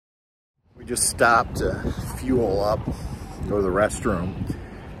just stopped to fuel up, go to the restroom,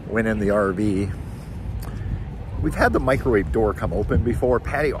 went in the RV. We've had the microwave door come open before.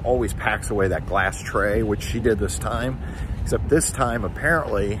 Patty always packs away that glass tray, which she did this time, except this time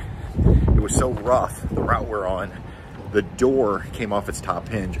apparently it was so rough, the route we're on, the door came off its top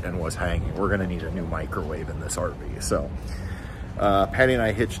hinge and was hanging. We're gonna need a new microwave in this RV. So Patty and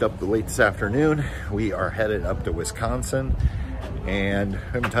I hitched up late this afternoon. We are headed up to Wisconsin, and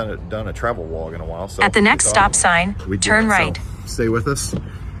haven't done a travel vlog in a while. So at the next stop sign, turn right. So stay with us.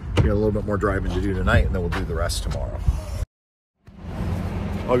 We got a little bit more driving to do tonight, and then we'll do the rest tomorrow.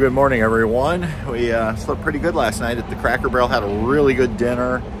 Well, good morning, everyone. We slept pretty good last night at the Cracker Barrel, had a really good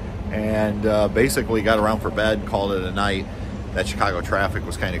dinner, and basically got around for bed, called it a night. That Chicago traffic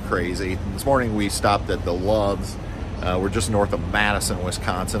was kind of crazy. This morning we stopped at the Loves. We're just north of Madison,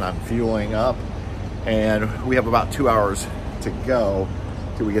 Wisconsin. I'm fueling up, and we have about 2 hours to go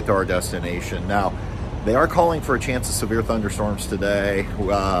till we get to our destination. Now, they are calling for a chance of severe thunderstorms today.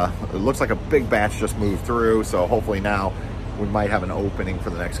 It looks like a big batch just moved through, so hopefully now we might have an opening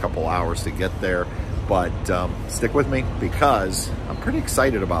for the next couple hours to get there. But stick with me because I'm pretty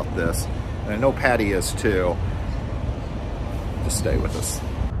excited about this, and I know Patty is too. Just stay with us.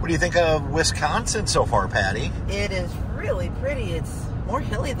 What do you think of Wisconsin so far, Patty? It is really pretty. It's more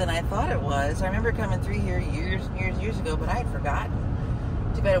hilly than I thought it was. I remember coming through here years ago, but I had forgotten.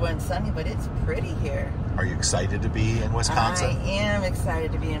 Too bad it wasn't sunny, but it's pretty here. Are you excited to be in Wisconsin? I am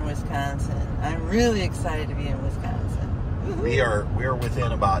excited to be in Wisconsin. I'm really excited to be in Wisconsin. We are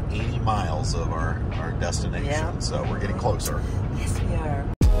within about 80 miles of our destination, yeah. So we're getting closer. Yes, we are.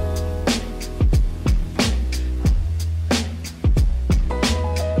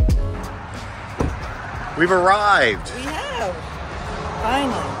 We've arrived. We have.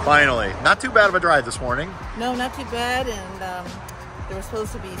 Finally. Finally. Not too bad of a drive this morning. No, not too bad. And there was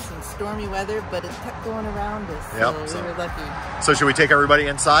supposed to be some stormy weather, but it kept going around us. So we were lucky. So should we take everybody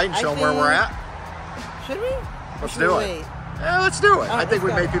inside and show them where we're at? Should we? Let's do it. Yeah, let's do it. I think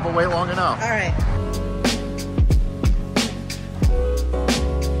we've made people wait long enough. All right.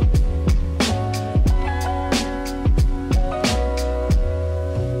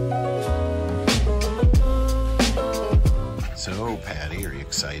 So, Patty, are you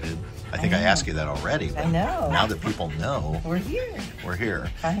excited? I think I asked you that already. But I know. Now that people know, we're here. We're here.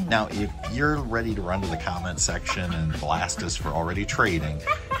 Now, if you're ready to run to the comment section and blast us for already trading,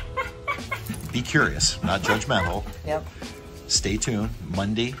 be curious, not judgmental. Yep. Stay tuned.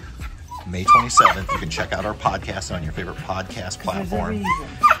 Monday, May 27th, you can check out our podcast on your favorite podcast platform.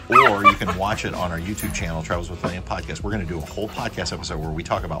 Or you can watch it on our YouTube channel, Travels with Lynn Podcast. We're going to do a whole podcast episode where we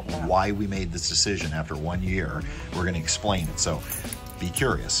talk about why we made this decision after 1 year. We're going to explain it. So be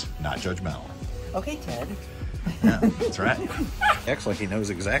curious, not judgmental. Okay, Ted. Yeah, that's right. Acts like he knows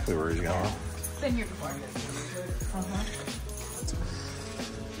exactly where he's going. Been here before.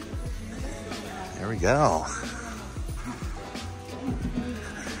 There we go.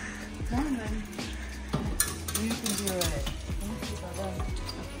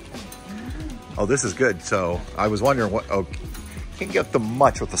 Oh, this is good. So I was wondering what. Oh, can't get the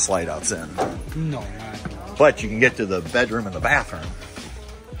much with the slide outs in. No, but you can get to the bedroom and the bathroom.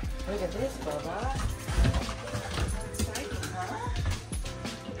 Look at this, Bubba. Exciting, huh?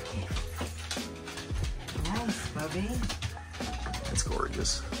 Nice, Bubby. It's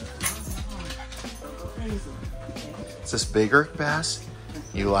gorgeous. Is this bigger, Bass?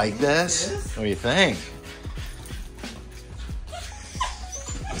 You like this? What do you think?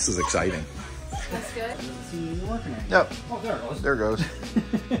 This is exciting. That's good. Yep. Oh, there it goes. There it goes.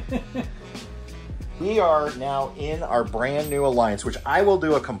 We are now in our brand new Alliance, which I will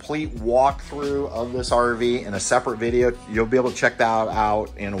do a complete walkthrough of this RV in a separate video. You'll be able to check that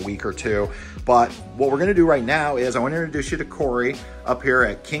out in a week or two. But what we're going to do right now is I want to introduce you to Corey up here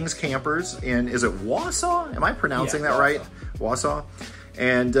at King's Campers in, is it Wausau? Am I pronouncing that right? Wausau.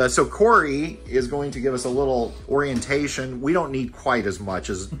 And so Corey is going to give us a little orientation. We don't need quite as much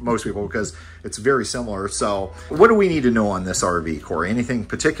as most people because it's very similar. So what do we need to know on this RV, Corey? Anything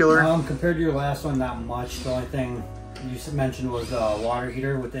particular? Compared to your last one, not much. The only thing you mentioned was a water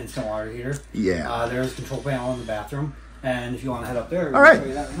heater with the instant water heater. Yeah. There's a control panel in the bathroom. And if you want to head up there, all right. Show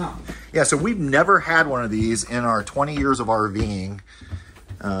you that right now. Yeah, so we've never had one of these in our 20 years of RVing.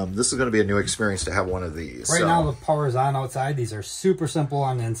 This is going to be a new experience to have one of these. Right now, the power is on outside. These are super simple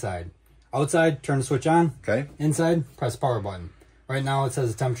on the inside. Outside, turn the switch on. Okay. Inside, press power button. Right now, it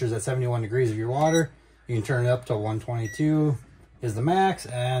says the temperature is at 71 degrees of your water. You can turn it up to 122 is the max,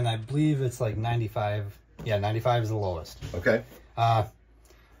 and I believe it's like 95. Yeah, 95 is the lowest. Okay.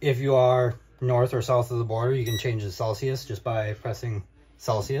 If you are north or south of the border, you can change the Celsius just by pressing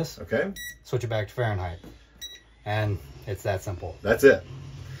Celsius. Okay. Switch it back to Fahrenheit. And it's that simple. That's it.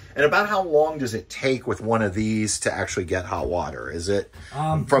 And about how long does it take with one of these to actually get hot water? Is it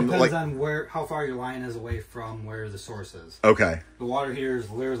from depends on how far your line is away from where the source is. Okay. The water here is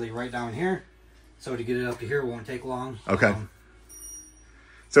literally right down here, so to get it up to here won't take long. Okay.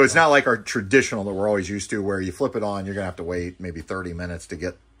 So it's not like our traditional that we're always used to, where you flip it on, you're gonna have to wait maybe 30 minutes to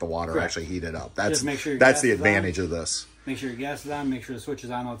get the water actually heated up. That's just make sure that's the advantage of this. Make sure your gas is on. Make sure the switch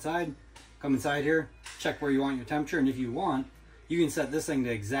is on outside. Come inside here, check where you want your temperature, and if you want, you can set this thing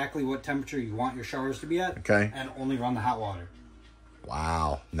to exactly what temperature you want your showers to be at. Okay. And only run the hot water.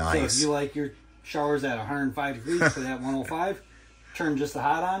 Wow, nice. So if you like your showers at 105 degrees, put it at 105, turn just the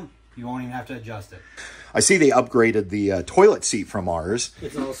hot on, you won't even have to adjust it. I see they upgraded the toilet seat from ours.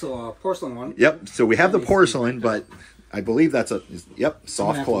 It's also a porcelain one. Yep, so we have the porcelain, but I believe that's a,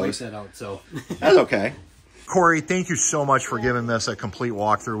 soft close. That out, so. That's okay. Corey, thank you so much for giving this a complete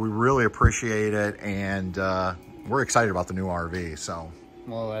walkthrough. We really appreciate it, and we're excited about the new RV. So,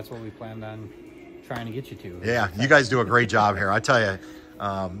 well, that's what we planned on trying to get you to. Yeah, you guys do a great job here. I tell you,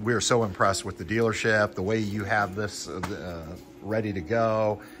 we are so impressed with the dealership, the way you have this ready to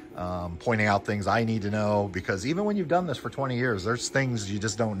go, pointing out things I need to know, because even when you've done this for 20 years, there's things you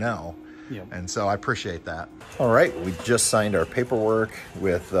just don't know. Yep. And so I appreciate that. All right, we just signed our paperwork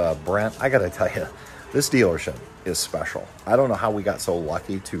with Brent. I got to tell you, this dealership is special. I don't know how we got so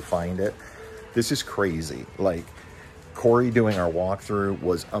lucky to find it. This is crazy. Like, Corey doing our walkthrough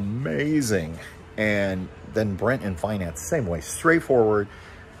was amazing. And then Brent in finance, same way, straightforward,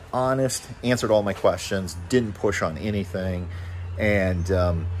 honest, answered all my questions, didn't push on anything. And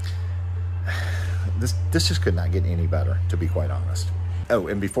this just could not get any better, to be quite honest. Oh,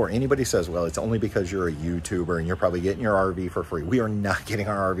 and before anybody says, well, it's only because you're a YouTuber and you're probably getting your RV for free. We are not getting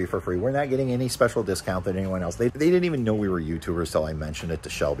our RV for free. We're not getting any special discount than anyone else. They didn't even know we were YouTubers till I mentioned it to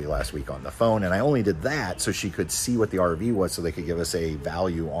Shelby last week on the phone. And I only did that so she could see what the RV was, so they could give us a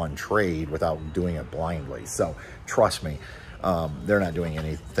value on trade without doing it blindly. So trust me, they're not doing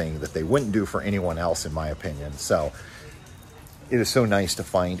anything that they wouldn't do for anyone else, in my opinion. So it is so nice to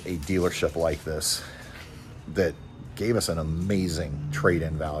find a dealership like this that gave us an amazing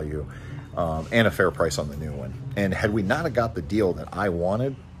trade-in value and a fair price on the new one. And had we not have got the deal that I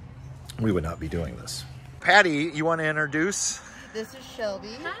wanted, we would not be doing this. Patty, you want to introduce? This is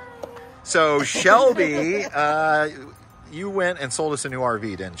Shelby. Hi. So Shelby, you went and sold us a new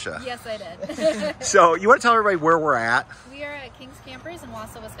RV, didn't you? Yes, I did. So you want to tell everybody where we're at? We are at King's Campers in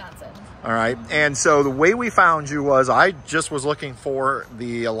Wausau, Wisconsin. All right. And so the way we found you was I just was looking for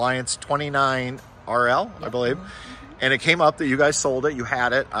the Alliance 29 RL, I believe. And it came up that you guys sold it. You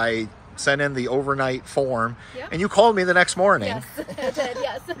had it. I sent in the overnight form. Yep. And you called me the next morning. Yes, I did,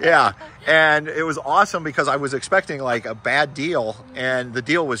 yes. Yeah. And it was awesome because I was expecting like a bad deal. And the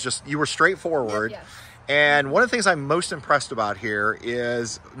deal was just, you were straightforward. Yep, yes. And one of the things I'm most impressed about here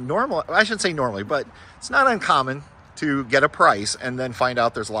is I shouldn't say normally, but it's not uncommon to get a price and then find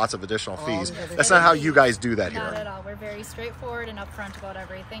out there's lots of additional fees. That's not how you guys do that here. Not at all. We're very straightforward and upfront about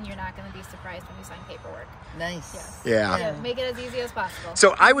everything. You're not going to be surprised when you sign paperwork. Nice. Yes. Yeah. Make it as easy as possible.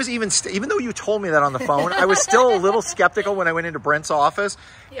 So I was even though you told me that on the phone, I was still a little skeptical when I went into Brent's office.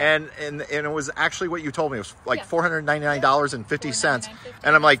 Yeah. And it was actually what you told me. It was like $499.50.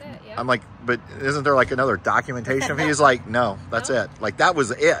 And I'm like, but isn't there like another documentation fee? He's like, no, that's it. Like that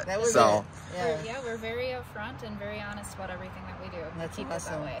was it. That was so it. Yeah, we're very upfront and very honest about everything that we do. That's Keep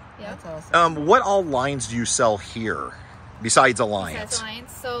awesome. it that way. Yep. That's awesome. What all lines do you sell here besides Alliance? Besides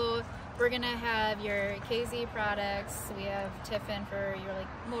Alliance, so we're gonna have your KZ products. We have Tiffin for your like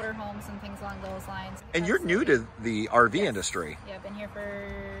motorhomes and things along those lines. And you're new to the RV industry. Yeah, I've been here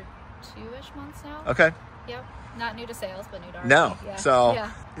for 2-ish months now. Okay. Yep. Not new to sales, but new to RV. No. Yeah. So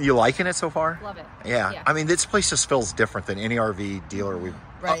you liking it so far? Love it. Yeah. I mean, this place just feels different than any RV dealer we've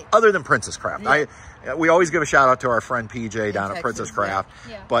other than Princess Craft. Yeah. We always give a shout out to our friend PJ down at Princess Craft.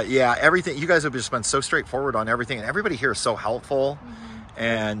 Yeah. But yeah, everything, you guys have just been so straightforward on everything, and everybody here is so helpful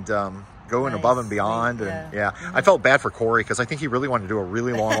and going above and beyond. And I felt bad for Corey because I think he really wanted to do a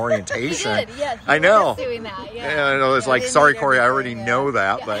really long orientation. He did, yeah. I know. Doing that, I know. It's like, sorry, Corey, I already know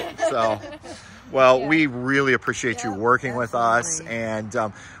that, but so. Well, we really appreciate you working with us. And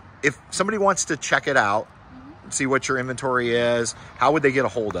if somebody wants to check it out, see what your inventory is, how would they get a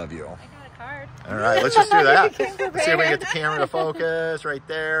hold of you? I got a card. All right, let's just do that. Let's see if we can get the camera to focus right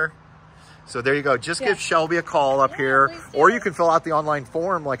there. So there you go. Just give Shelby a call up here, or you can fill out the online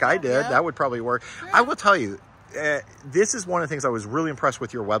form like I did. That would probably work. I will tell you, this is one of the things I was really impressed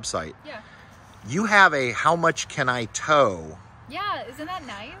with your website. Yeah. You have a how much can I tow? Yeah, isn't that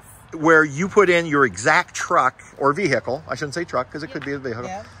nice? where you put in your exact truck or vehicle. I shouldn't say truck because it could be a vehicle.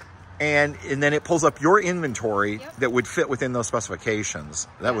 Yep. And then it pulls up your inventory that would fit within those specifications.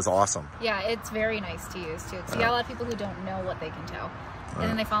 That was awesome. Yeah, it's very nice to use too. Because you got a lot of people who don't know what they can tow. And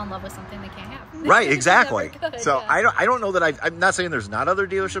then they fall in love with something they can't have. Right, exactly. So yeah. I don't know that I'm not saying there's not other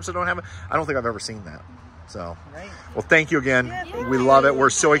dealerships that don't have it. I don't think I've ever seen that. So, well, thank you again. Yeah, we love it. We're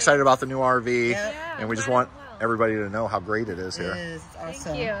so excited about the new RV. Yeah. And we just want everybody to know how great it is here. It is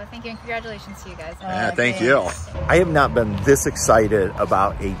awesome. Thank you. Thank you. And congratulations to you guys. Yeah, thank you. I have not been this excited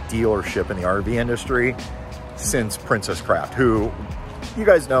about a dealership in the RV industry since Princess Craft, who you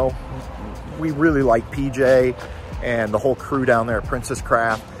guys know, we really like PJ and the whole crew down there at Princess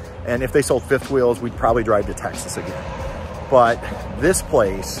Craft. And if they sold fifth wheels, we'd probably drive to Texas again. But this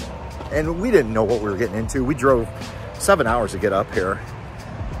place, and we didn't know what we were getting into. We drove 7 hours to get up here.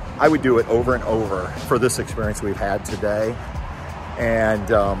 I would do it over and over for this experience we've had today. And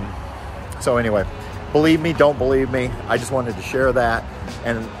so anyway, believe me, don't believe me. I just wanted to share that.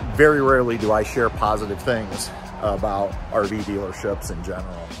 And very rarely do I share positive things about RV dealerships in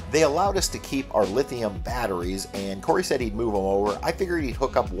general. They allowed us to keep our lithium batteries, and Corey said he'd move them over. I figured he'd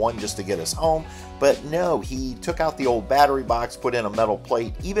hook up one just to get us home, but no, he took out the old battery box, put in a metal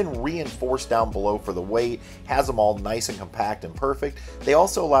plate, even reinforced down below for the weight, has them all nice and compact and perfect. They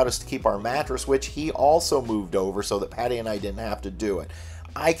also allowed us to keep our mattress, which he also moved over so that Patty and I didn't have to do it.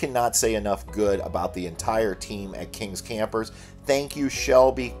 I cannot say enough good about the entire team at King's Campers. Thank you,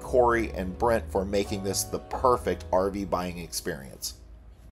 Shelby, Corey, and Brent, for making this the perfect RV buying experience.